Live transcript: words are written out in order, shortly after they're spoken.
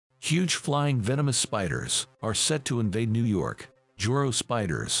Huge flying venomous spiders are set to invade New York. Joro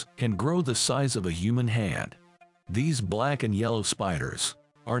spiders can grow the size of a human hand. These black and yellow spiders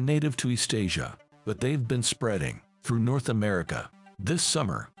are native to East Asia, but they've been spreading through North America. This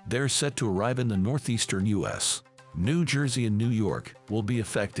summer, they're set to arrive in the northeastern U.S. New Jersey and New York will be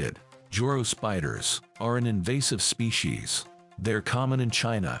affected. Joro spiders are an invasive species. They're common in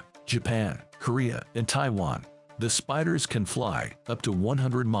China, Japan, Korea, and Taiwan. The spiders can fly up to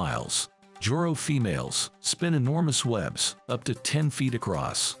 100 miles. Joro females spin enormous webs up to 10 feet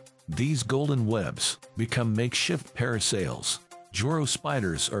across. These golden webs become makeshift parasails. Joro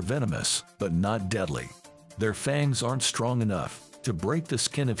spiders are venomous, but not deadly. Their fangs aren't strong enough to break the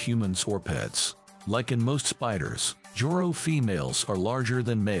skin of humans or pets. Like in most spiders, Joro females are larger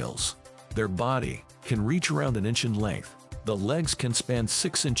than males. Their body can reach around an inch in length. The legs can span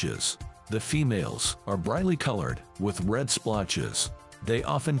 6 inches. The females are brightly colored with red splotches. They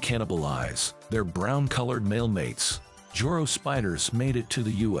often cannibalize their brown-colored male mates. Joro spiders made it to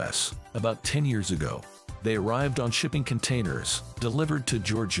the U.S. about 10 years ago. They arrived on shipping containers delivered to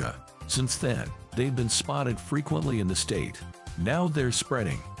Georgia. Since then, they've been spotted frequently in the state. Now they're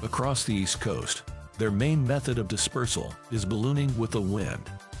spreading across the East Coast. Their main method of dispersal is ballooning with the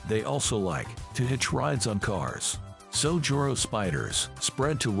wind. They also like to hitch rides on cars. So Joro spiders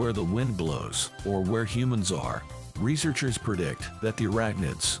spread to where the wind blows or where humans are. Researchers predict that the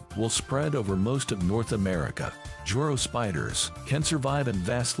arachnids will spread over most of North America. Joro spiders can survive in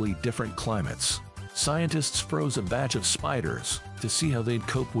vastly different climates. Scientists froze a batch of spiders to see how they'd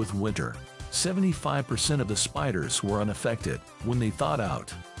cope with winter. 75% of the spiders were unaffected when they thawed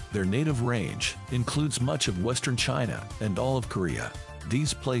out. Their native range includes much of western China and all of Korea.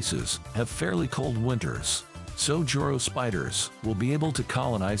 These places have fairly cold winters, so Joro spiders will be able to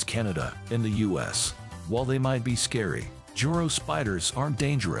colonize Canada and the U.S. While they might be scary, Joro spiders aren't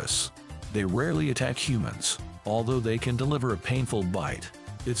dangerous. They rarely attack humans, although they can deliver a painful bite.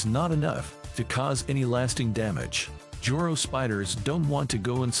 It's not enough to cause any lasting damage. Joro spiders don't want to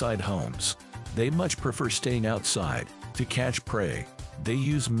go inside homes. They much prefer staying outside to catch prey. They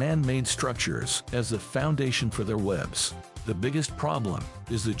use man-made structures as the foundation for their webs. The biggest problem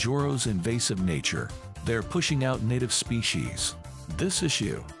is the Joro's invasive nature. They're pushing out native species. This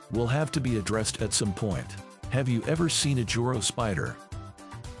issue will have to be addressed at some point. Have you ever seen a Joro spider?